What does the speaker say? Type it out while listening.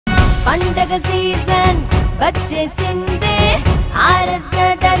పండగ season వచ్చేసిందే RS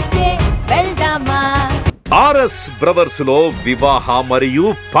brothers కే వెళ్దామా RS brothers లో వివాహ మరియు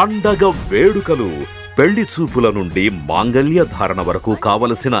పండగ వేడుకలు పెళ్లి చూపుల నుండి మాంగళ్య ధారణ వరకు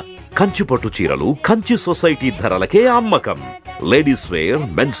కావలసిన కంచి పట్టు చీరలు కంచి సొసైటీ ధరలకే అమ్మకం లేడీస్ వేర్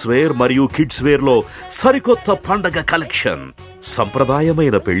మెన్స్ వేర్ మరియు కిడ్స్ వేర్ లో సరికొత్త పండగ కలెక్షన్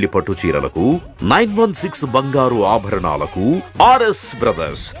సంప్రదాయమైన పెళ్లి పట్టు చీరలకు 916 బంగారు ఆభరణాలకు RS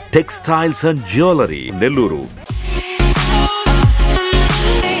brothers textiles and jewellery Nellore.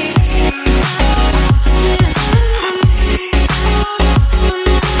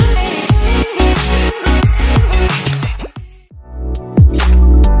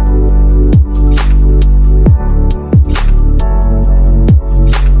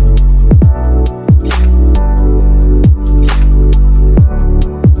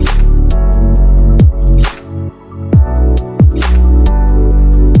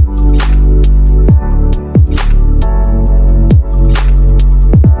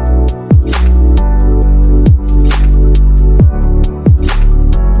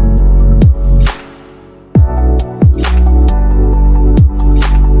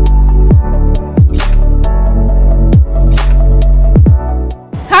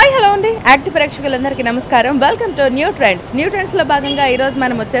 Active ప్రేక్షకులందరికీ నమస్కారం. వెల్కమ్ టు న్యూ ట్రెండ్స్లో భాగంగా ఈరోజు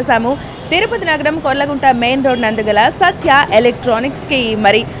మనం వచ్చేసాము తిరుపతి నగరం కొర్లగుంట మెయిన్ రోడ్ నందుగల సత్య ఎలక్ట్రానిక్స్కి.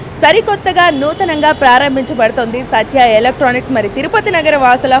 మరి సరికొత్తగా నూతనంగా ప్రారంభించబడుతుంది సత్య ఎలక్ట్రానిక్స్. మరి తిరుపతి నగర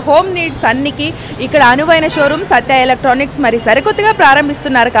వాసుల హోమ్ నీడ్స్ అన్నికి ఇక్కడ అనువైన షోరూమ్ సత్య ఎలక్ట్రానిక్స్. మరి సరికొత్తగా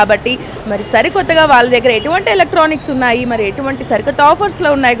ప్రారంభిస్తున్నారు కాబట్టి మరి సరికొత్తగా వాళ్ళ దగ్గర ఎటువంటి ఎలక్ట్రానిక్స్ ఉన్నాయి, మరి ఎటువంటి సరికొత్త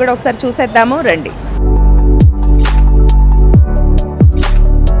ఆఫర్స్లో ఉన్నాయి కూడా ఒకసారి చూసేద్దాము రండి.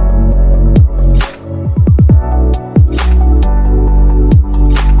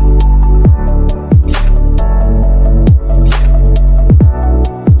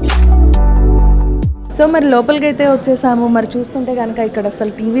 సో మరి లోపలికి అయితే వచ్చేసాము. మరి చూస్తుంటే కనుక ఇక్కడ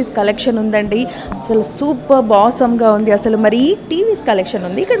అసలు టీవీస్ కలెక్షన్ ఉందండి. అసలు సూపర్ బాసమ్గా ఉంది. అసలు మరి ఈ టీవీస్ కలెక్షన్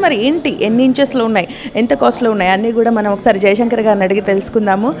ఉంది ఇక్కడ. మరి ఏంటి, ఎన్ని ఇంచెస్లో ఉన్నాయి, ఎంత కాస్ట్లో ఉన్నాయి అన్నీ కూడా మనం ఒకసారి జయశంకర్ గారిని అడిగి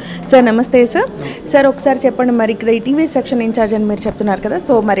తెలుసుకుందాము. సార్ నమస్తే సార్. ఒకసారి చెప్పండి, మరి ఇక్కడ ఈ టీవీ సెక్షన్ ఇన్ఛార్జ్ అని మీరు చెప్తున్నారు కదా,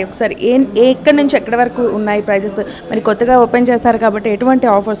 సో మరి ఒకసారి ఎక్కడి నుంచి ఎక్కడి వరకు ఉన్నాయి ప్రైజెస్, మరి కొత్తగా ఓపెన్ చేశారు కాబట్టి ఎటువంటి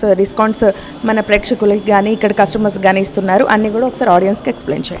ఆఫర్స్ డిస్కౌంట్స్ మన ప్రేక్షకులకి కానీ ఇక్కడ కస్టమర్స్ కానీ ఇస్తున్నారు అన్నీ కూడా ఒకసారి ఆడియన్స్కి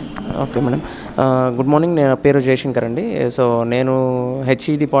ఎక్స్ప్లెయిన్ చేయండి. Okay madam, good morning. నా పేరు జయశంకర్ అండి. సో నేను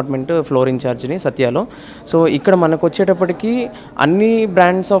హెచ్ఈ డిపార్ట్మెంట్ ఫ్లోర్ ఇన్ఛార్జ్ని సత్యాలో. సో ఇక్కడ మనకు వచ్చేటప్పటికి అన్ని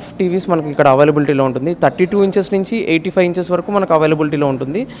బ్రాండ్స్ ఆఫ్ టీవీస్ మనకి ఇక్కడ అవైలబిలిటీలో ఉంటుంది. 32 ఇంచెస్ నుంచి 85 ఇంచెస్ వరకు మనకు అవైలబిలిటీలో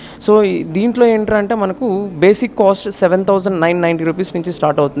ఉంటుంది. సో దీంట్లో ఏంటంటే మనకు బేసిక్ కాస్ట్ 7,990 రూపీస్ నుంచి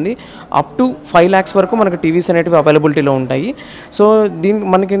స్టార్ట్ అవుతుంది. అప్ టు 5 lakhs వరకు మనకు టీవీస్ అనేటివి అవైలబిలిటీలో ఉంటాయి. సో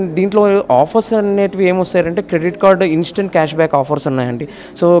మనకి దీంట్లో ఆఫర్స్ అనేటివి ఏమొస్తాయంటే credit card instant cash back offers ఉన్నాయండి.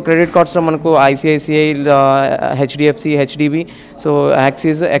 సో క్రెడిట్ కార్డ్స్లో మనకు ICICI, HDFC, HDB, so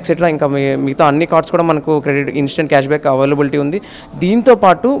axis etcetera ఇంకా మిగతా అన్ని కార్డ్స్ కూడా మనకు credit instant cash back availability ఉంది.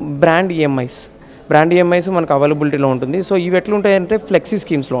 దీంతోపాటు బ్రాండ్ ఈఎంఐస్ మనకు అవైలబిలిటీలో ఉంటుంది. సో ఇవి ఎట్లుంటాయంటే ఫ్లెక్సీ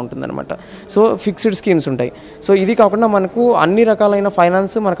స్కీమ్స్లో ఉంటుందన్నమాట. సో ఫిక్స్డ్ స్కీమ్స్ ఉంటాయి. సో ఇది కాకుండా మనకు అన్ని రకాలైన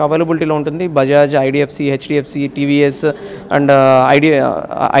ఫైనాన్స్ మనకు అవైలబిలిటీలో ఉంటుంది. Bajaj, IDFC, HDFC, TVS and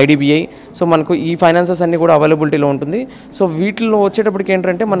IDBI. So మనకు ఈ ఫైనాన్సెస్ అన్నీ కూడా అవైలబిలిటీలో ఉంటుంది. సో వీటిలో వచ్చేటప్పటికి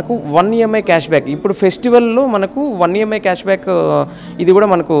ఏంటంటే మనకు 1 EMI క్యాష్ బ్యాక్, ఇప్పుడు ఫెస్టివల్లో మనకు 1 EMI క్యాష్ బ్యాక్ ఇది కూడా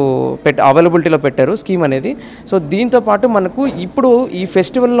మనకు అవైలబిలిటీలో పెట్టారు స్కీమ్ అనేది. సో దీంతోపాటు మనకు ఇప్పుడు ఈ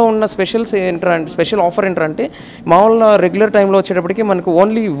ఫెస్టివల్లో ఉన్న స్పెషల్ ఆఫర్ ఏంటంటే మామూలుగా రెగ్యులర్ టైంలో వచ్చేటప్పటికి మనకు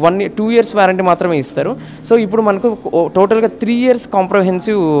ఓన్లీ 2 years వారంటీ మాత్రమే ఇస్తారు. సో ఇప్పుడు మనకు టోటల్గా 3 years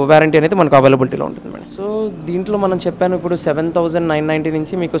కాంప్రహెన్సివ్ వారంటీ అనేది మనకు అవైలబిలిటీలో ఉంటుంది మేడం. సో దీంట్లో మనం చెప్పాను ఇప్పుడు 7,990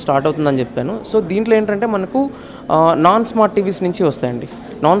 నుంచి మీకు స్టార్ట్ అవుతుందని చెప్పాను. సో దీంట్లో ఏంటంటే మనకు నాన్ స్మార్ట్ టీవీస్ నుంచి వస్తాయండి.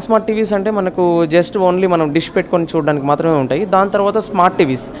 నాన్ స్మార్ట్ టీవీస్ అంటే మనకు జస్ట్ ఓన్లీ మనం డిష్ పెట్టుకొని చూడడానికి మాత్రమే ఉంటాయి. దాని తర్వాత smart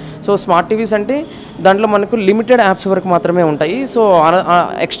TVs. So smart TVs అంటే దాంట్లో మనకు లిమిటెడ్ యాప్స్ వరకు మాత్రమే ఉంటాయి. సో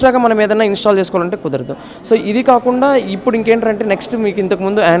ఎక్స్ట్రాగా మనం ఏదైనా ఇన్స్టాల్ చేసుకోవాలంటే కుదరదు. సో ఇది కాకుండా ఇప్పుడు ఇంకేంటంటే నెక్స్ట్ మీకు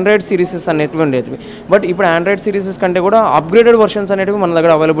ఇంతకుముందు ఆండ్రాయిడ్ సిరీసెస్ అనేటివి ఉండేవి. బట్ ఇప్పుడు ఆండ్రాయిడ్ సిరీసెస్ కంటే కూడా అప్గ్రేడెడ్ వర్షన్స్ అనేటివి మన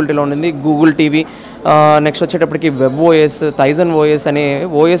దగ్గర అవైలబిలిటీలో ఉంటుంది. గూగుల్ టీవీ, నెక్స్ట్ వచ్చేటప్పటికి వెబ్ ఓఎస్, థైజన్ ఓఎస్ అనే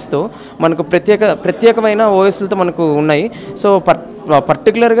ఓఎస్తో మనకు ప్రత్యేకమైన ఓఎస్లతో మనకు ఉన్నాయి. సో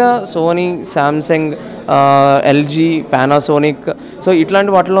పర్టికులర్గా Sony, Samsung, LG, Panasonic, so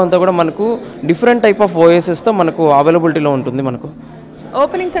ఇట్లాంటి వాటిలో అంతా కూడా మనకు డిఫరెంట్ టైప్ ఆఫ్ ఓఎసెస్తో మనకు అవైలబిలిటీలో ఉంటుంది మనకు.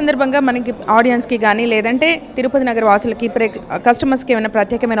 ఓపెనింగ్ సందర్భంగా మనకి ఆడియన్స్కి కానీ లేదంటే తిరుపతి నగర వాసులకి కస్టమర్స్కి ఏమైనా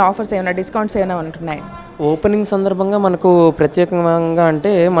ప్రత్యేకమైన ఆఫర్స్ ఏమైనా డిస్కౌంట్స్ ఏమైనా ఉంటున్నాయి? ఓపెనింగ్ సందర్భంగా మనకు ప్రత్యేకంగా అంటే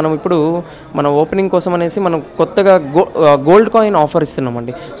మనం ఇప్పుడు మన ఓపెనింగ్ కోసం అనేసి మనం కొత్తగా గోల్డ్ కాయిన్ ఆఫర్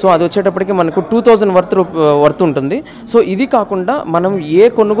ఇస్తున్నామండి. సో అది వచ్చేటప్పటికి మనకు 2000 వర్త్ ఉంటుంది. సో ఇది కాకుండా మనం ఏ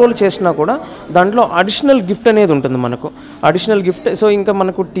కొనుగోలు చేసినా కూడా దాంట్లో అడిషనల్ గిఫ్ట్ అనేది ఉంటుంది మనకు, అడిషనల్ గిఫ్ట్. సో ఇంకా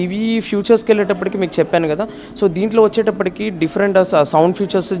మనకు టీవీ ఫ్యూచర్స్కి వెళ్ళేటప్పటికి మీకు చెప్పాను కదా, సో దీంట్లో వచ్చేటప్పటికి డిఫరెంట్ సౌండ్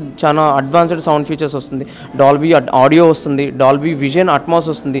ఫీచర్స్, చాలా అడ్వాన్స్డ్ సౌండ్ ఫీచర్స్ వస్తుంది, డాల్బీ ఆడియో వస్తుంది, డాల్బీ విజన్ అట్మాస్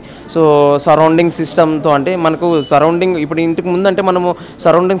వస్తుంది. సో సరౌండింగ్ సిస్టమ్తో అంటే మనకు సరౌండింగ్ ఇప్పుడు ఇంటికి ముందు అంటే మనము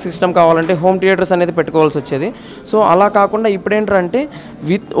సరౌండింగ్ సిస్టమ్ కావాలంటే హోమ్ థియేటర్స్ అనేది పెట్టుకోవాల్సి వచ్చేది. సో అలా కాకుండా ఇప్పుడు ఏంటంటే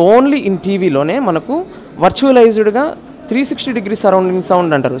విత్ ఓన్లీ ఇన్ టీవీలోనే మనకు వర్చువలైజ్డ్గా 360 డిగ్రీ సరౌండింగ్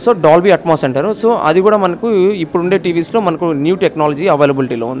సౌండ్ అంటారు. సో డాల్బీ అట్మాస్ అంటారు. సో అది కూడా మనకు ఇప్పుడుండే టీవీస్లో మనకు న్యూ టెక్నాలజీ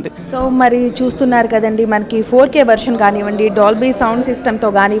అవైలబిలిటీలో ఉంది. సో మరి చూస్తున్నారు కదండి, మనకి 4K వర్షన్ కానివ్వండి, డాల్బీ సౌండ్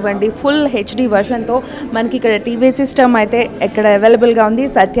సిస్టమ్తో కానివ్వండి, ఫుల్ హెచ్డి వర్షన్తో మనకి ఇక్కడ టీవీ సిస్టమ్ అయితే ఇక్కడ అవైలబుల్గా ఉంది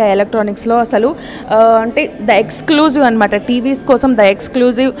సత్య ఎలక్ట్రానిక్స్లో. అసలు అంటే ద ఎక్స్క్లూజివ్ అనమాట, టీవీస్ కోసం the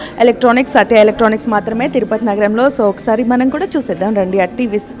exclusive electronics Satya electronics మాత్రమే తిరుపతి నగరంలో. సో ఒకసారి మనం కూడా చూసేద్దాం రండి ఆ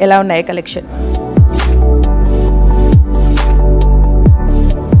టీవీస్ ఎలా ఉన్నాయి కలెక్షన్.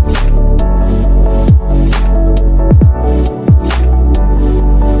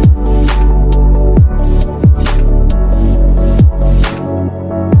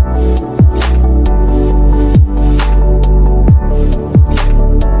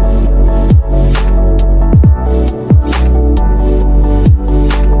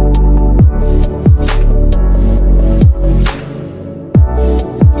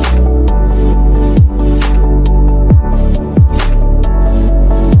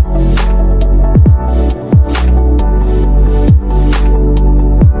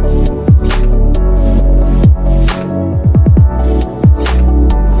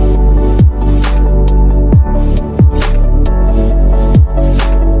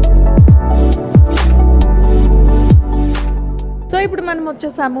 ఇప్పుడు మనం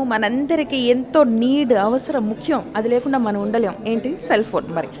వచ్చేసాము మనందరికీ ఎంతో నీడ్ అవసరం ముఖ్యం, అది లేకుండా మనం ఉండలేం. ఏంటి? Cell phone.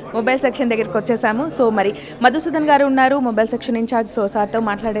 మరి మొబైల్ సెక్షన్ దగ్గరికి వచ్చేసాము. సో మరి మధుసూదన్ గారు ఉన్నారు, మొబైల్ సెక్షన్ ఇన్ఛార్జ్. సో సార్తో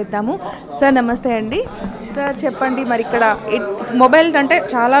మాట్లాడేద్దాము. సార్ నమస్తే అండి. సార్ చెప్పండి, మరి ఇక్కడ మొబైల్ అంటే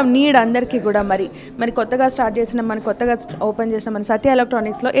చాలా నీడ్ అందరికీ కూడా. మరి కొత్తగా స్టార్ట్ చేసిన కొత్తగా ఓపెన్ చేసిన మన సత్య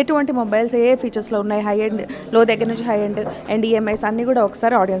ఎలక్ట్రానిక్స్లో ఎటువంటి మొబైల్స్ ఏ ఫీచర్స్లో ఉన్నాయి, హై అండ్ లో దగ్గర నుంచి హై అండ్ ఈఎంఐస్ అన్నీ కూడా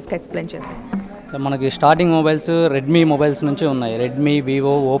ఒకసారి ఆడియన్స్కి ఎక్స్ప్లెయిన్ చేస్తాం. మనకి స్టార్టింగ్ మొబైల్స్ రెడ్మీ మొబైల్స్ నుంచి ఉన్నాయి. Redmi,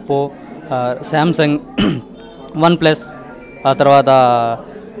 Vivo, Oppo, Samsung, OnePlus, ఆ తర్వాత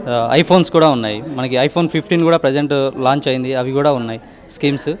ఐఫోన్స్ కూడా ఉన్నాయి. మనకి iPhone 15 కూడా ప్రజెంట్ లాంచ్ అయింది, అవి కూడా ఉన్నాయి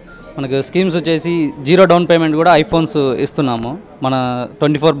స్కీమ్స్. మనకు స్కీమ్స్ వచ్చేసి 0 డౌన్ పేమెంట్ కూడా ఐఫోన్స్ ఇస్తున్నాము. మన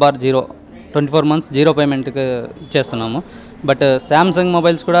 24 months 0 పేమెంట్కి ఇచ్చేస్తున్నాము. బట్ శాంసంగ్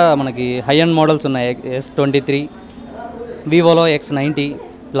మొబైల్స్ కూడా మనకి హై అండ్ మోడల్స్ ఉన్నాయి. S23, వివోలో X90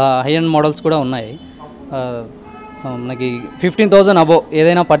 ఇలా హై అండ్ మోడల్స్ కూడా ఉన్నాయి. మనకి 15,000 అబోవ్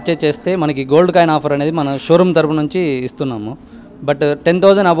ఏదైనా పర్చేజ్ చేస్తే మనకి గోల్డ్ కాయిన్ ఆఫర్ అనేది మన షోరూమ్ తరపు నుంచి ఇస్తున్నాము. But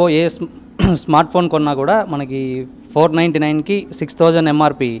 10,000 above A smart phone కొన్నా కూడా మనకి 499కి 6,000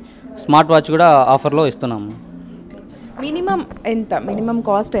 MRP స్మార్ట్ వాచ్ కూడా ఆఫర్లో ఇస్తున్నాము. మినిమం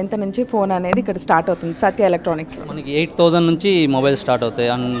కాస్ట్ ఎంత నుంచి ఫోన్ అనేది ఇక్కడ స్టార్ట్ అవుతుంది సత్య ఎలక్ట్రానిక్స్లో? మనకి 8,000 నుంచి మొబైల్ స్టార్ట్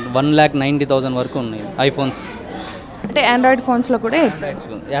అవుతాయి అండ్ 1,90,000 వరకు ఉన్నాయి ఐఫోన్స్. అంటే ఆండ్రాయిడ్ ఫోన్స్లో కూడా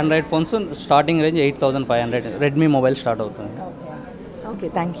Android phones starting range 8,500 Redmi mobile start అవుతుంది. Okay,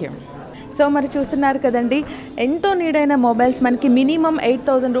 thank you. సో మరి చూస్తున్నారు కదండి, ఎంతో నీడైన మొబైల్స్ మనకి మినిమం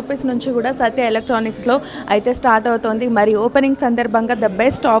 8,000 రూపీస్ నుంచి కూడా సత్య ఎలక్ట్రానిక్స్లో అయితే స్టార్ట్ అవుతుంది. మరి ఓపెనింగ్ సందర్భంగా ద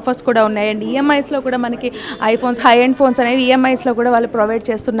బెస్ట్ ఆఫర్స్ కూడా ఉన్నాయండి. ఈఎంఐస్లో కూడా మనకి ఐఫోన్స్, హై అండ్ ఫోన్స్ అనేవి ఈఎంఐస్లో కూడా వాళ్ళు ప్రొవైడ్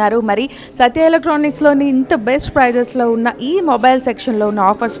చేస్తున్నారు. మరి సత్య ఎలక్ట్రానిక్స్లోని ఇంత బెస్ట్ ప్రైజెస్లో ఉన్న ఈ మొబైల్ సెక్షన్లో ఉన్న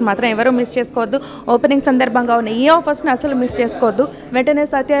ఆఫర్స్ మాత్రం ఎవరూ మిస్ చేసుకోవద్దు. ఓపెనింగ్ సందర్భంగా ఉన్న ఈ ఆఫర్స్ని అసలు మిస్ చేసుకోవద్దు. వెంటనే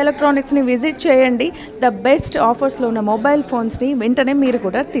సత్య ఎలక్ట్రానిక్స్ని విజిట్ చేయండి. ద బెస్ట్ ఆఫర్స్లో ఉన్న మొబైల్ ఫోన్స్ని వెంటనే మీరు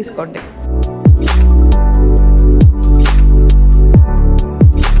కూడా తీసుకోండి.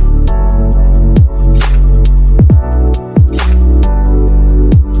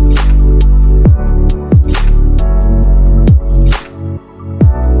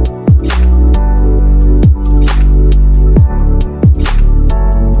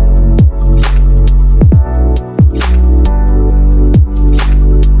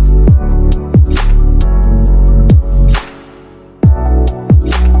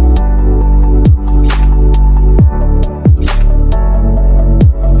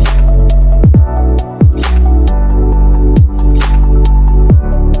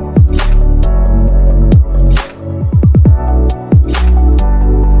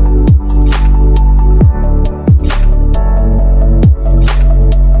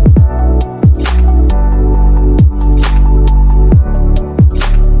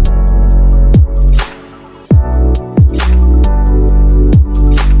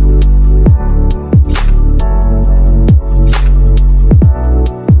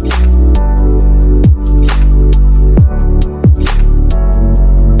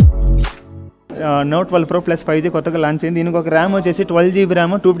 నోట్ 12 Pro ప్లస్ 5G కొత్తగా లాంచ్ అయింది. దీనికి ఒక ర్యామ్ వచ్చేసి 12 GB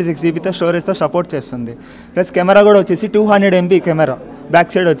ర్యామ్ 256 GB స్టోరేజ్తో సపోర్ట్ చేస్తుంది. ప్లస్ కెమెరా కూడా వచ్చేసి 200 MP కెమెరా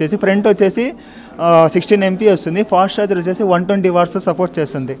బ్యాక్ సైడ్ వచ్చేసి, ఫ్రంట్ వచ్చేసి 16 MP వస్తుంది. ఫాస్ట్ ఛార్జర్ వచ్చేసి 120 watts సపోర్ట్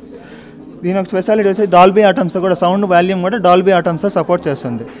చేస్తుంది. దీని ఒక స్పెషాలిటీ వచ్చేసి డాల్బీ ఆటమ్స్తో కూడా సౌండ్ వాల్యూమ్ కూడా డాల్బీ ఆటమ్స్తో సపోర్ట్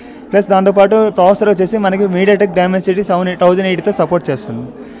చేస్తుంది. ప్లస్ దాంతోపాటు ప్రాసెసర్ వచ్చేసి మనకి మీడియాటెక్ డైమెన్సిటీ 1080తో సపోర్ట్ చేస్తుంది.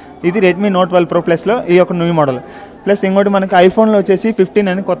 ఇది రెడ్మీ నోట్ 12 Pro ప్లస్లో ఈ యొక్క న్యూ మోడల్. ప్లస్ ఇంకోటి మనకి ఐఫోన్లో వచ్చేసి 15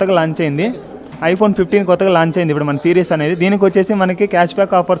 అని కొత్తగా లాంచ్ అయింది. iPhone 15 కొత్తగా లాంచ్ అయింది ఇప్పుడు మన సిరీస్ అనేది. దీనికి వచ్చేసి మనకి క్యాష్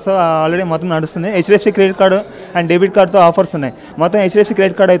బ్యాక్ ఆఫర్స్ ఆల్రెడీ మొత్తం నడుస్తుంది. HDFC credit card and debit కార్డ్తో offers ఉన్నాయి. మొత్తం HDFC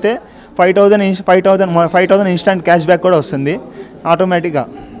క్రెడిట్ కార్డ్ అయితే 5,000 ఇన్స్టెంట్ క్యాష్ బ్యాక్ కూడా వస్తుంది ఆటోమేటిక్గా.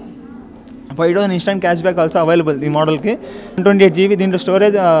 5,000 instant cash back also available ఈ మోడల్కి. 128 GB దీంట్లో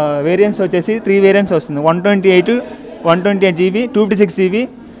స్టోరేజ్ వేరియంట్స్ వచ్చేసి 3 వేరియంట్స్ వస్తుంది. 128 GB 256 GB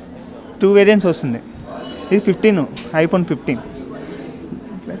 2 వేరియంట్స్ వస్తుంది. ఇది 15 iPhone 15.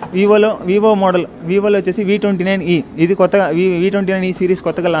 ప్లస్ వివో మోడల్ వివోలో వచ్చేసి V29e. ఇది కొత్తగా V29e సిరీస్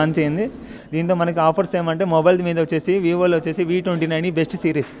కొత్తగా లాంచ్ అయింది. దీంట్లో మనకి ఆఫర్స్ ఏమంటే మొబైల్ మీద వచ్చేసి వివోలో వచ్చేసి V29e బెస్ట్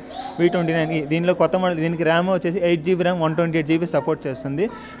సిరీస్ V29e. దీనిలో కొత్త మోడల్, దీనికి ర్యామ్ వచ్చేసి 8 GB ర్యామ్ 128 GB సపోర్ట్ చేస్తుంది.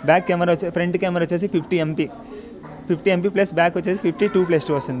 బ్యాక్ కెమెరా వచ్చేసి ఫ్రంట్ కెమెరా వచ్చేసి 50 MP ప్లస్ బ్యాక్ వచ్చేసి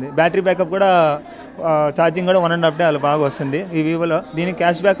 52+2 వస్తుంది. బ్యాటరీ బ్యాకప్ కూడా ఛార్జింగ్ కూడా 1.5 day అలా బాగా వస్తుంది ఈ వివోలో. దీనికి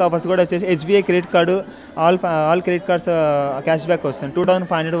క్యాష్ బ్యాక్ ఆఫర్స్ కూడా వచ్చేసి SBI credit card all credit cards cash back వస్తుంది.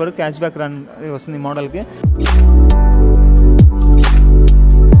 2,500 వరకు క్యాష్ బ్యాక్ రన్ వస్తుంది ఈ మోడల్కి.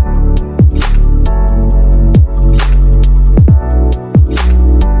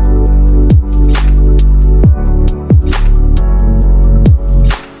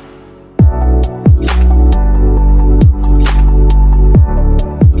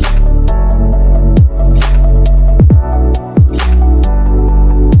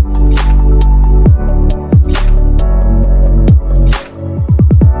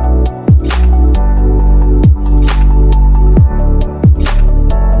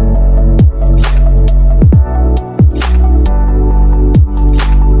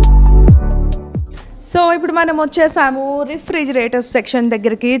 సో ఇప్పుడు మనం వచ్చేసాము రిఫ్రిజిరేటర్స్ సెక్షన్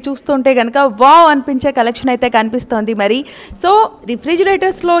దగ్గరికి. చూస్తుంటే కనుక వావ్ అనిపించే కలెక్షన్ అయితే కనిపిస్తోంది. మరి సో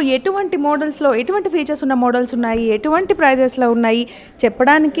రిఫ్రిజిరేటర్స్లో ఎటువంటి మోడల్స్లో ఎటువంటి ఫీచర్స్ ఉన్న మోడల్స్ ఉన్నాయి, ఎటువంటి ప్రైజెస్లో ఉన్నాయి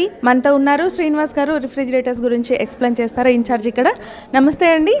చెప్పడానికి మనతో ఉన్నారు శ్రీనివాస్ గారు. రిఫ్రిజిరేటర్స్ గురించి ఎక్స్ప్లెయిన్ చేస్తారా ఇన్ఛార్జ్ ఇక్కడ. నమస్తే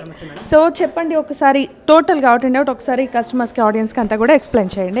అండి. సో చెప్పండి ఒకసారి టోటల్గా అవుట్ అండ్ అవుట్ ఒకసారి కస్టమర్స్కి ఆడియన్స్కి అంతా కూడా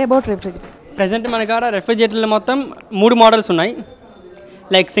ఎక్స్ప్లెయిన్ చేయండి అబౌట్ రిఫ్రిజిరేటర్. ప్రజెంట్ మన కాడ రెఫ్రిజిరేటర్లో మొత్తం 3 మోడల్స్ ఉన్నాయి.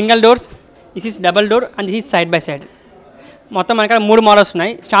 Like single doors, this is double door and this is side by side. మొత్తం మన కాడ 3 మోడల్స్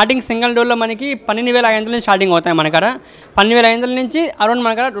ఉన్నాయి. స్టార్టింగ్ సింగిల్ డోర్లో మనకి 12,500 నుంచి స్టార్టింగ్ అవుతాయి. మన కాడ 12,500 నుంచి అరౌండ్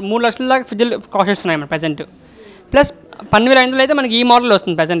మన కాడ 3 లక్షల దాకా ఫ్రిడ్జ్లు కాస్ట్ వస్తున్నాయి మన ప్రజెంట్. ప్లస్ 12,500 అయితే మనకి ఈ మోడల్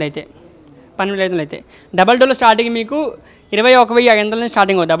వస్తుంది ప్రజెంట్ అయితే. 12,500 అయితే డబల్ డోర్లో స్టార్టింగ్ మీకు 21,500 నుంచి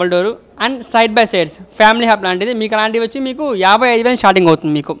స్టార్టింగ్ అవుతుంది double door. And side by sides family హ్యాప్ లాంటిది మీకు అలాంటివి వచ్చి మీకు 55,000 స్టార్టింగ్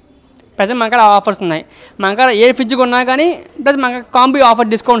అవుతుంది మీకు. ప్రజెంట్ మన కాడ ఆఫర్స్ ఉన్నాయి. మన కాడ ఏ ఫ్రిడ్జ్ కొన్నా కానీ ప్లస్ మన కాంబో ఆఫర్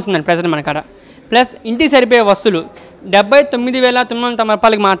డిస్కౌంట్స్ ఉన్నాయి ప్రజెంట్ మన కాడ. ప్లస్ ఇంటికి సరిపోయే వస్తువులు 79,990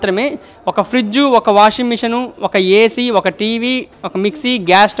 రూపాయలకి మాత్రమే ఒక ఫ్రిడ్జు, ఒక వాషింగ్ మిషను, ఒక ఏసీ, ఒక టీవీ, ఒక మిక్సీ,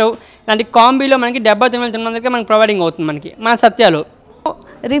 గ్యాస్ స్టవ్ ఇలాంటి కాంబీలో మనకి 79,990కి మనకి ప్రొవైడింగ్ అవుతుంది మనకి మన సత్యాలో.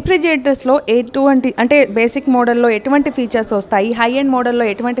 రిఫ్రిజిరేటర్స్లో ఎటువంటి అంటే బేసిక్ మోడల్లో ఎటువంటి ఫీచర్స్ వస్తాయి, హై ఎండ్ మోడల్లో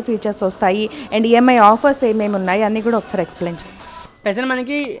ఎటువంటి ఫీచర్స్ వస్తాయి, అండ్ ఈఎంఐ ఆఫర్స్ ఏమేమి ఉన్నాయి అన్నీ కూడా ఒకసారి ఎక్స్ప్లెయిన్ చేయండి. ప్రజెంట్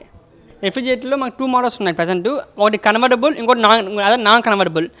మనకి రెఫ్రిజిరేటర్లో మనకు 2 మోడల్స్ ఉన్నాయి ప్రజెంట్. ఒకటి కన్వర్టబుల్, ఇంకోటి నాన్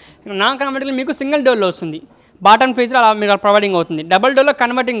కన్వర్టబుల్. నాన్ కన్వర్టబుల్ మీకు సింగిల్ డోర్లో వస్తుంది. బాటమ్ ఫీచర్ అలా మీకు ప్రొవైడింగ్ అవుతుంది. డబల్ డోర్లో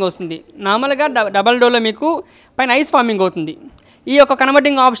కన్వర్టింగ్ వస్తుంది. నార్మల్గా డబల్ డోర్లో మీకు పైన ఐస్ ఫార్మింగ్ అవుతుంది. ఈ యొక్క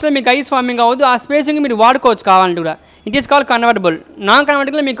కన్వర్టింగ్ ఆప్షన్లో మీకు ఐస్ ఫార్మింగ్ అవ్వదు. ఆ స్పేసింగ్ మీరు వాడుకోవచ్చు కావాలంటే కూడా. It is call convertible. Non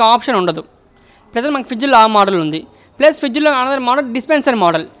కన్వర్టబుల్లో మీకు ఆప్షన్ ఉండదు. ప్రజెంట్ మనకి ఫ్రిడ్జ్లో ఆ మోడల్ ఉంది. ప్లస్ ఫ్రిడ్జ్లో అనదర్ మోడల్ డిస్పెన్సర్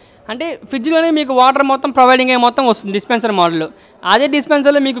మోడల్. అంటే ఫ్రిడ్జ్లోనే మీకు వాటర్ మొత్తం ప్రొవైడింగ్ అయ్యే మొత్తం వస్తుంది డిస్పెన్సర్ మోడల్. అదే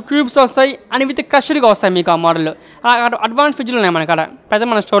డిస్పెన్సర్లో మీకు క్యూబ్స్ వస్తాయి అని విత్ క్రష్డ్గా వస్తాయి మీకు ఆ మోడల్. అడ్వాన్స్ ఫ్రిడ్జ్లు ఉన్నాయి మన కాడ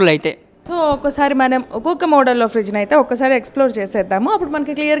ప్రజెంట్ మన స్టోర్లో అయితే. సో ఒక్కసారి మనం ఒక్కొక్క మోడల్లో ఫ్రిడ్జ్ని అయితే ఒక్కసారి ఎక్స్ప్లోర్ చేసేద్దాము. అప్పుడు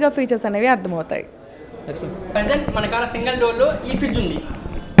మనకి క్లియర్గా ఫీచర్స్ అనేవి అర్థమవుతాయి. ప్రజెంట్ మన కాడ సింగిల్ డోర్లో ఈ ఫ్రిడ్జ్ ఉంది.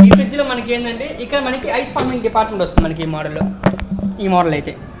 ఈ ఫ్రిడ్జ్లో మనకి ఏంటంటే ఇక్కడ మనకి ఐస్ ఫార్మింగ్ డిపార్ట్మెంట్ వస్తుంది మనకి ఈ మోడల్లో. ఈ మోడల్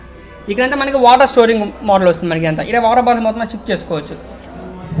అయితే ఇక్కడంతా మనకి వాటర్ స్టోరింగ్ మోడల్ వస్తుంది మనకి అంతా. ఇక్కడ వాటర్ బాటిల్ మొత్తం షిఫ్ట్ చేసుకోవచ్చు.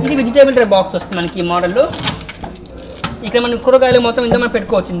 ఇది వెజిటేబుల్ ట్రే బాక్స్ వస్తుంది మనకి ఈ మోడల్లో. ఇక్కడ మనకి కూరగాయలు మొత్తం ఇంత మనం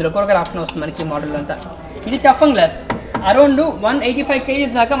పెట్టుకోవచ్చు. ఇందులో కూరగాయల ఆప్షన్ వస్తుంది మనకి ఈ మోడల్ అంతా. ఇది tough and glass around 185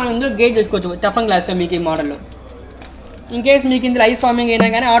 kgs దాకా మనం ఇందులో గేజ్ చేసుకోవచ్చు టఫ్ అండ్ గ్లాస్లో మీకు ఈ మోడల్లో. ఇన్ కేస్ మీకు ఇందులో ఐస్ ఫార్మింగ్ అయినా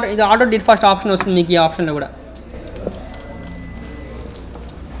కానీ ఇది ఆటో డిడ్ ఫాస్ట్ ఆప్షన్ వస్తుంది మీకు ఈ ఆప్షన్లో కూడా.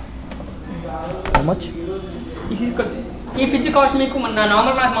 ఈ ఫ్రిడ్జ్ కాస్ట్ మీకు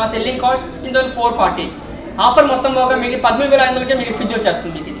నార్మల్ మా సెల్లింగ్ కాస్ట్ 15,440. ఆఫర్ మొత్తం పోగా మీకు 13,500కే మీకు ఫ్రిడ్జ్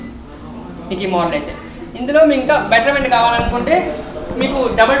వచ్చేస్తుంది మీకు ఇది. మీకు ఈ మోడల్ అయితే. ఇందులో మీకు ఇంకా బెటర్మెంట్ కావాలనుకుంటే మీకు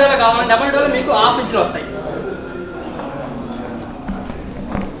డబుల్ డోర్లో కావాలి, డబుల్ డోర్లో మీకు హాఫ్ ఇంచ్లో వస్తాయి.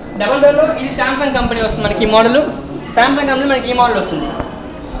 డబుల్ డోర్లో ఇది శాంసంగ్ కంపెనీ వస్తుంది మనకి ఈ మోడల్. శాంసంగ్ కంపెనీ మనకి ఈ మోడల్ వస్తుంది.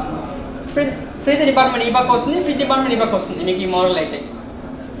 ఫ్రిడ్జ్ డిపార్ట్మెంట్ ఈ పక్క వస్తుంది, ఫ్రిడ్జ్ డిపార్ట్మెంట్ ఈ పక్క వస్తుంది మీకు ఈ మోడల్ అయితే.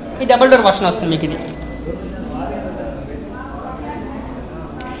 ఈ డబుల్ డోర్ వర్షన్ వస్తుంది మీకు ఇది.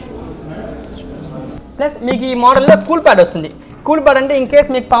 ప్లస్ మీకు ఈ మోడల్లో కూల్ ప్యాడ్ వస్తుంది. కూల్ ప్యాడ్ అంటే ఇన్ కేస్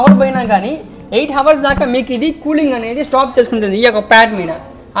మీకు పవర్ పోయినా కానీ 8 hours దాకా మీకు ఇది కూలింగ్ అనేది స్టాప్ చేసుకుంటుంది ఈ యొక్క ప్యాడ్ మీద.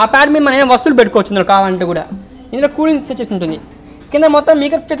 ఆ ప్యాడ్ మీద మనం వస్తువులు పెట్టుకోవచ్చు ఇందులో కావాలంటే కూడా. ఇందులో కూలింగ్ సిస్టమ్ ఉంటుంది. కింద మొత్తం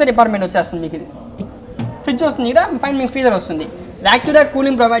మీకు ఫ్రీజర్ డిపార్ట్మెంట్ వచ్చేస్తుంది. మీకు ఇది ఫ్రిడ్జ్ వస్తుంది, ఇక్కడ పైన మీకు ఫ్రీజర్ వస్తుంది. యాక్టివ్గా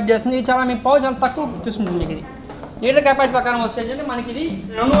కూలింగ్ ప్రొవైడ్ చేస్తుంది. ఇది చాలా మీకు పవర్ చాలా తక్కువ చూసుకుంటుంది. మీకు ఇది లీటర్ కెపాసిటీ ప్రకారం వస్తే మనకి ఇది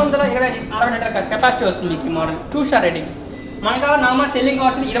 260 లీటర్ కెపాసిటీ వస్తుంది మీకు ఈ మోడల్. 2 star rating. మనకు normal selling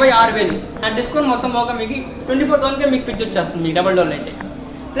cost 26,000 and discount మొత్తం పోగా మీకు 24,000కే మీకు ఫ్రిడ్జ్ వచ్చేస్తుంది మీకు డబుల్ డోర్లో అయితే.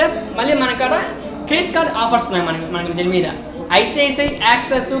 ప్లస్ మళ్ళీ మనకాడ క్రెడిట్ కార్డ్ ఆఫర్స్ ఉన్నాయి మనకి దీని మీద. ICICI,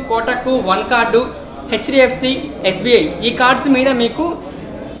 access, Kotak, one card, HDFC, SBI ఈ కార్డ్స్ మీద మీకు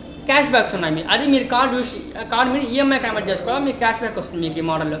క్యాష్ బ్యాక్స్ ఉన్నాయి. అది మీరు కార్డ్ మీద ఈఎంఐ కన్వర్ట్ చేసుకోవాలి, మీకు క్యాష్ బ్యాక్ వస్తుంది మీకు ఈ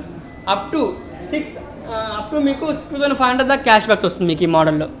మోడల్లో. అప్ టు మీకు 2,500 దాకా క్యాష్ బ్యాక్స్ వస్తుంది మీకు ఈ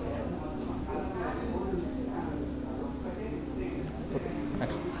మోడల్లో.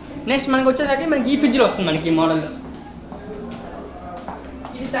 నెక్స్ట్ మనకి వచ్చేసరికి మనకి ఈ ఫ్రిడ్జ్లో వస్తుంది మనకి ఈ మోడల్లో.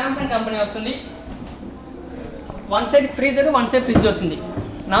 ఇది శాంసంగ్ కంపెనీ వస్తుంది. One side freezer, one side fridge వస్తుంది.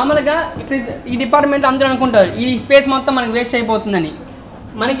 నార్మల్గా ఈ డిపార్ట్మెంట్ అందరూ అనుకుంటారు ఈ స్పేస్ మొత్తం మనకి వేస్ట్ అయిపోతుందని.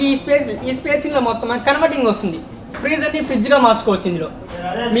 మనకి ఈ స్పేసింగ్లో మొత్తం మనకి కన్వర్టింగ్ వస్తుంది. ఫ్రీజర్ని ఫ్రిడ్జ్గా మార్చుకోవచ్చు. ఇందులో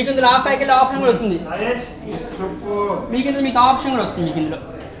మీకు ఇందులో ఆఫ్ ప్యాకెట్ ఆప్షన్ కూడా వస్తుంది. మీకు ఇందులో మీకు ఆప్షన్ కూడా వస్తుంది మీకు ఇందులో.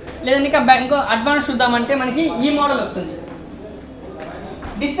 లేదంటే ఇంకో అడ్వాన్స్ చూద్దామంటే మనకి ఈ మోడల్ వస్తుంది,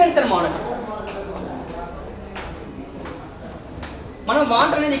 డిస్పెన్సర్ మోడల్. మనం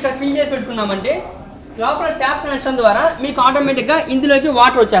వాటర్ అనేది ఇక్కడ ఫిల్ చేసి పెట్టుకున్నామంటే లోపల ట్యాప్ కనెక్షన్ ద్వారా మీకు ఆటోమేటిక్గా ఇందులోకి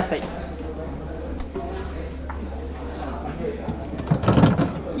వాటర్ వచ్చేస్తాయి.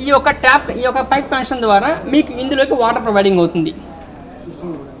 ఈ యొక్క పైప్ కనెక్షన్ ద్వారా మీకు ఇందులోకి వాటర్ ప్రొవైడింగ్ అవుతుంది.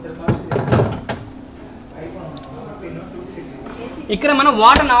 ఇక్కడ మనం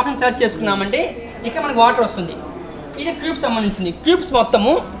వాటర్ ఆప్షన్ సెలెక్ట్ చేసుకున్నామంటే ఇక్కడ మనకు వాటర్ వస్తుంది. ఇది క్యూబ్స్ సంబంధించింది. క్యూబ్స్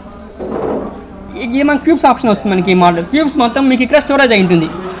మొత్తము ఇది మన క్యూబ్స్ ఆప్షన్ వస్తుంది మనకి ఈ మోడల్. క్యూబ్స్ మొత్తం మీకు ఇక్కడ స్టోరేజ్ అయి ఉంటుంది.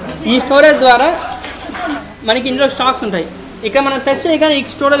 ఈ స్టోరేజ్ ద్వారా మనకి ఇందులో స్టాక్స్ ఉంటాయి. ఇక్కడ మనం టెస్ట్ చేయగానే ఈ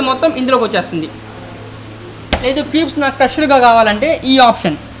స్టోరేజ్ మొత్తం ఇందులోకి వచ్చేస్తుంది. లేదు క్యూబ్స్ నాకు క్రష్డ్గా కావాలంటే ఈ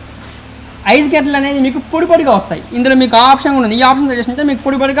ఆప్షన్. ఐస్ గడ్డలు అనేది మీకు పొడి పొడిగా వస్తాయి. ఇందులో మీకు ఆప్షన్ కూడా ఉంది. ఈ ఆప్షన్ చేసినట్టే మీకు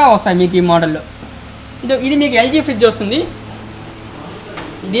పొడి పొడిగా వస్తాయి మీకు ఈ మోడల్లో. ఇది మీకు ఎల్జీ ఫ్రిడ్జ్ వస్తుంది.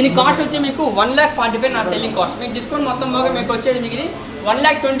 దీని కాస్ట్ వచ్చి మీకు 1,45,000 నా సెల్లింగ్ కాస్ట్. మీకు డిస్కౌంట్ మొత్తం బాగా మీకు వచ్చేది మీకు ఇది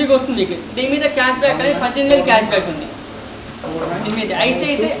 1,20,000కి వస్తుంది మీకు. దీని మీద క్యాష్ బ్యాక్ అనేది 18,000 క్యాష్ బ్యాక్ ఉంది. దీని మీద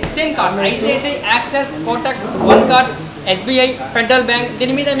ICICI same cards, ICICI, access, Kotak, one card, SBI, federal bank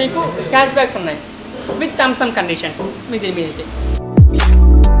దీని మీద మీకు క్యాష్ బ్యాక్స్ ఉన్నాయి విత్ టర్మ్స్ అండ్ కండిషన్స్ మీకు దీని మీద అయితే.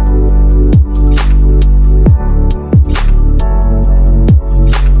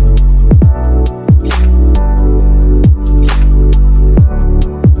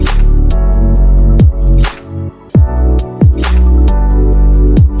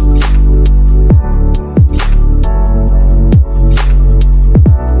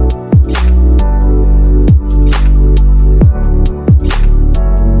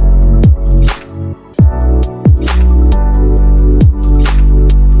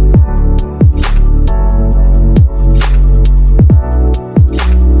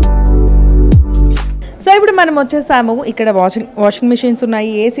 మనం వచ్చేసాము. ఇక్కడ వాషింగ్ మిషన్స్ ఉన్నాయి,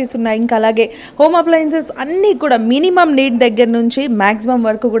 ఏసీస్ ఉన్నాయి, ఇంకా అలాగే హోమ్ అప్లయన్సెస్ అన్నీ కూడా మినిమం నీడ్ దగ్గర నుంచి మ్యాక్సిమం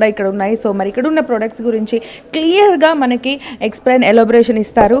వరకు కూడా ఇక్కడ ఉన్నాయి. సో మరి ఇక్కడ ఉన్న ప్రొడక్ట్స్ గురించి క్లియర్గా మనకి ఎక్స్ప్లెయిన్ ఎలాబరేషన్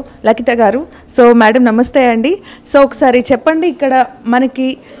ఇస్తారు లకిత గారు. సో మేడం నమస్తే అండి. సో ఒకసారి చెప్పండి, ఇక్కడ మనకి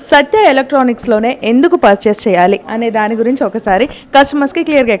సత్య ఎలక్ట్రానిక్స్లోనే ఎందుకు పర్చేస్ చేయాలి అనే దాని గురించి ఒకసారి కస్టమర్స్కి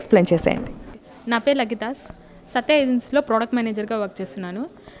క్లియర్గా ఎక్స్ప్లెయిన్ చేసేయండి. నా పేరు లకిత, సత్య ఏజెన్సీలో ప్రోడక్ట్ మేనేజర్గా వర్క్ చేస్తున్నాను.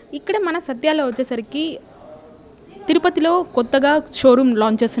 ఇక్కడ మన సత్యాలో వచ్చేసరికి తిరుపతిలో కొత్తగా షోరూమ్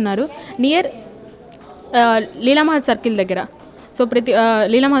లాంచ్ చేస్తున్నారు నియర్ లీలామహల్ సర్కిల్ దగ్గర. సో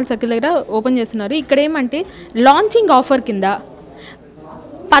లీలామహల్ సర్కిల్ దగ్గర ఓపెన్ చేస్తున్నారు. ఇక్కడ ఏమంటే లాంచింగ్ ఆఫర్ కింద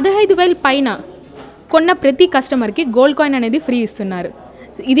 15,000 పైన కొన్న ప్రతి కస్టమర్కి గోల్డ్ కాయిన్ అనేది ఫ్రీ ఇస్తున్నారు.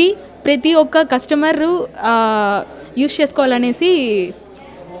 ఇది ప్రతి ఒక్క కస్టమరు యూస్ చేసుకోవాలనేసి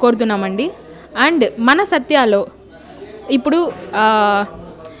కోరుతున్నామండి. అండ్ మన సత్యాలో ఇప్పుడు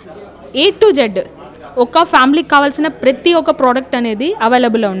A to Z ఒక ఫ్యామిలీకి కావాల్సిన ప్రతి ఒక్క ప్రోడక్ట్ అనేది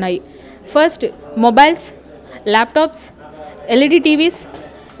అవైలబుల్లో ఉన్నాయి. First mobiles, laptops, LED TVs,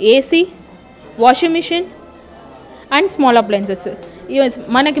 AC, washing machine and small appliances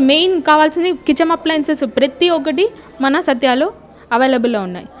మనకి మెయిన్ కావాల్సింది కిచెన్ అప్లయన్సెస్ ప్రతి ఒక్కటి మన సత్యాలో అవైలబుల్లో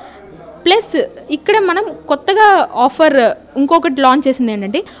ఉన్నాయి. ప్లస్ ఇక్కడ మనం కొత్తగా ఆఫర్ ఇంకొకటి లాంచ్ చేసింది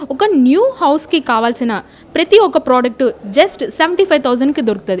ఏంటంటే ఒక న్యూ హౌస్కి కావాల్సిన ప్రతి ఒక్క ప్రోడక్ట్ జస్ట్ 75,000కి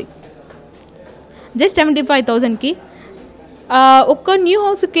దొరుకుతుంది. జస్ట్ 75,000కి ఒక న్యూ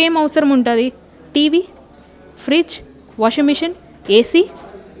హౌస్కి ఏం అవసరం ఉంటుంది? TV, fridge, washing machine, AC,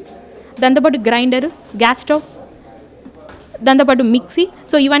 దాంతోపాటు గ్రైండర్, గ్యాస్ స్టవ్, దాంతోపాటు మిక్సీ.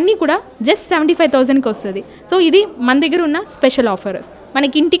 సో ఇవన్నీ కూడా జస్ట్ 75,000కి వస్తుంది. సో ఇది మన దగ్గర ఉన్న స్పెషల్ ఆఫర్.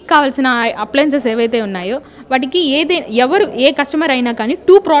 మనకి ఇంటికి కావాల్సిన అప్లయన్సెస్ ఏవైతే ఉన్నాయో వాటికి ఏ కస్టమర్ అయినా కానీ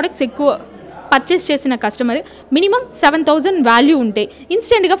 2 ప్రోడక్ట్స్ ఎక్కువ పర్చేస్ చేసిన కస్టమర్ మినిమం 7,000 వాల్యూ ఉంటే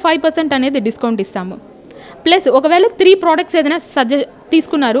ఇన్స్టెంట్గా 5% అనేది డిస్కౌంట్ ఇస్తాము. ప్లస్ ఒకవేళ 3 ప్రోడక్ట్స్ ఏదైనా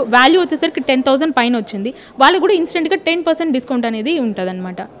తీసుకున్నారు, వాల్యూ వచ్చేసరికి 10,000 పైన వచ్చింది, వాళ్ళు కూడా ఇన్స్టెంట్గా 10% డిస్కౌంట్ అనేది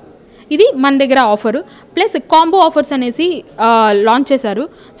ఉంటుందన్నమాట. ఇది మన దగ్గర ఆఫరు. ప్లస్ కాంబో ఆఫర్స్ అనేసి లాంచ్ చేశారు.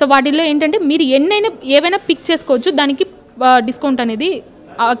 సో వాటిల్లో ఏంటంటే మీరు ఏవైనా పిక్ చేసుకోవచ్చు, దానికి డిస్కౌంట్ అనేది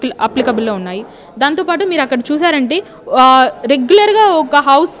అప్లికబుల్లో ఉన్నాయి. దాంతోపాటు మీరు అక్కడ చూసారంటే రెగ్యులర్గా ఒక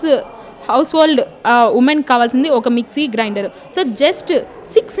హౌస్ హోల్డ్ ఉమెన్కి కావాల్సింది ఒక మిక్సీ, గ్రైండర్. సో జస్ట్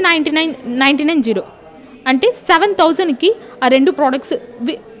 699 అంటే 7,000కి ఆ 2 ప్రోడక్ట్స్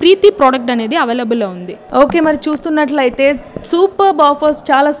ప్రీతి ప్రోడక్ట్ అనేది అవైలబుల్లో ఉంది. ఓకే, మరి చూస్తున్నట్లయితే సూపర్ ఆఫర్స్,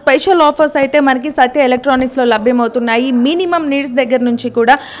 చాలా స్పెషల్ ఆఫర్స్ అయితే మనకి సత్య ఎలక్ట్రానిక్స్లో లభ్యమవుతున్నాయి. మినిమం నీడ్స్ దగ్గర నుంచి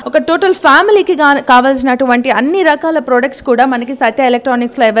కూడా ఒక టోటల్ ఫ్యామిలీకి కావాల్సినటువంటి అన్ని రకాల ప్రోడక్ట్స్ కూడా మనకి సత్య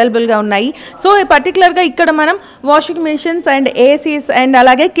ఎలక్ట్రానిక్స్లో అవైలబుల్గా ఉన్నాయి. సో పర్టికులర్గా ఇక్కడ మనం washing machines and ACs and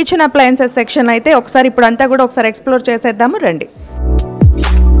అలాగే కిచెన్ అప్లయన్సెస్ సెక్షన్ అయితే ఒకసారి ఇప్పుడు అంతా కూడా ఒకసారి ఎక్స్ప్లోర్ చేసేద్దాము రండి.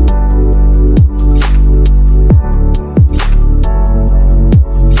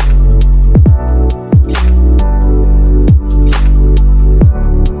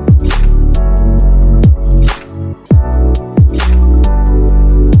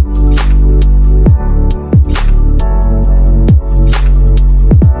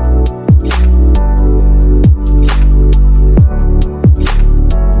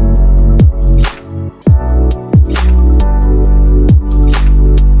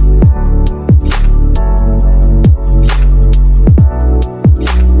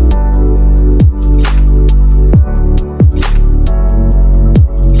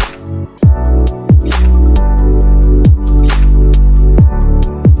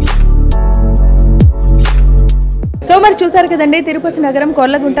 మరి చూసారు కదండి, తిరుపతి నగరం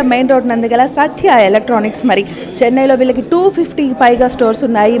కొర్లగుంట మెయిన్ రోడ్ నందుగల సత్య ఎలక్ట్రానిక్స్. మరి చెన్నైలో వీళ్ళకి 250 పైగా స్టోర్స్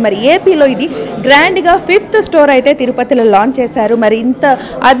ఉన్నాయి. మరి ఏపీలో ఇది గ్రాండ్గా 5th స్టోర్ అయితే తిరుపతిలో లాంచ్ చేశారు. మరి ఇంత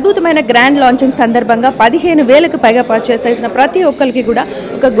అద్భుతమైన గ్రాండ్ లాంచింగ్ సందర్భంగా 15,000కు పైగా పర్చేస్ చేసిన ప్రతి ఒక్కరికి కూడా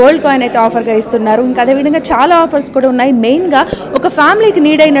ఒక గోల్డ్ కాయిన్ అయితే ఆఫర్గా ఇస్తున్నారు. ఇంకా అదేవిధంగా చాలా ఆఫర్స్ కూడా ఉన్నాయి. మెయిన్గా ఒక ఫ్యామిలీకి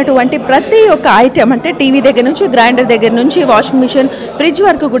నీడ్ అయినటువంటి ప్రతి ఒక్క ఐటెం, అంటే టీవీ దగ్గర నుంచి, గ్రైండర్ దగ్గర నుంచి, వాషింగ్ మిషన్, ఫ్రిడ్జ్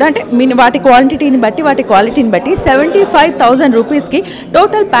వరకు కూడా, అంటే వాటి క్వాంటిటీని బట్టి, వాటి క్వాలిటీని బట్టి 75,000 రూపీస్కి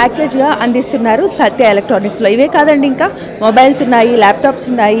టోటల్ ప్యాకేజ్గా అందిస్తున్నారు సత్య ఎలక్ట్రానిక్స్లో. ఇవే కాదండి, ఇంకా మొబైల్స్ ఉన్నాయి, ల్యాప్టాప్స్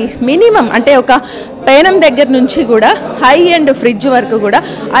ఉన్నాయి. మినిమం అంటే ఒక పేనం దగ్గర నుంచి కూడా హై అండ్ ఫ్రిడ్జ్ వరకు కూడా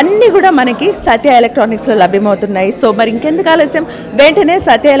అన్నీ కూడా మనకి సత్య ఎలక్ట్రానిక్స్లో లభ్యమవుతున్నాయి. సో మరి ఇంకెందుకు ఆలస్యం, వెంటనే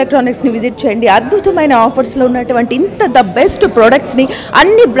సత్య ఎలక్ట్రానిక్స్ని విజిట్ చేయండి. అద్భుతమైన ఆఫర్స్లో ఉన్నటువంటి ఇంత ద బెస్ట్ ప్రోడక్ట్స్ని,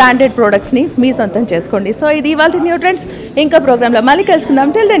 అన్ని బ్రాండెడ్ ప్రోడక్ట్స్ని మీ సొంతం చేసుకోండి. సో ఇది ఇవాళ న్యూ ట్రెండ్స్. ఇంకా ప్రోగ్రాంలో మళ్ళీ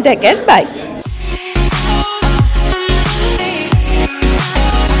కలుసుకుందాం. Till then take care, by.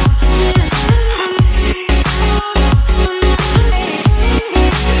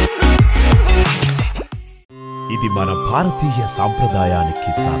 ఇది మన భారతీయ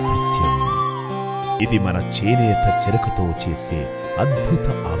సాంప్రదాయానికి సాదృశ్యం. ఇది మన చేనేత చెరకుతో చేసే అద్భుత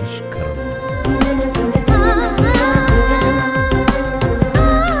ఆవిష్కరణ.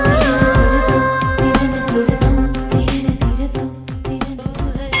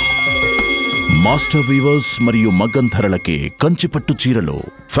 మాస్టర్ వీవర్స్ మరియు మగ్గం ధరలకే కంచిపట్టు చీరలు,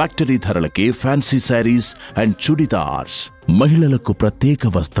 ఫ్యాక్టరీ ధరలకే ఫ్యాన్సీ శారీస్ అండ్ చుడిదార్స్. మహిళలకు ప్రత్యేక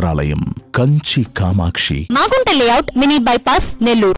వస్త్రాలయం Kanchi Kamakshi. Magunta layout, mini bypass, Nellore.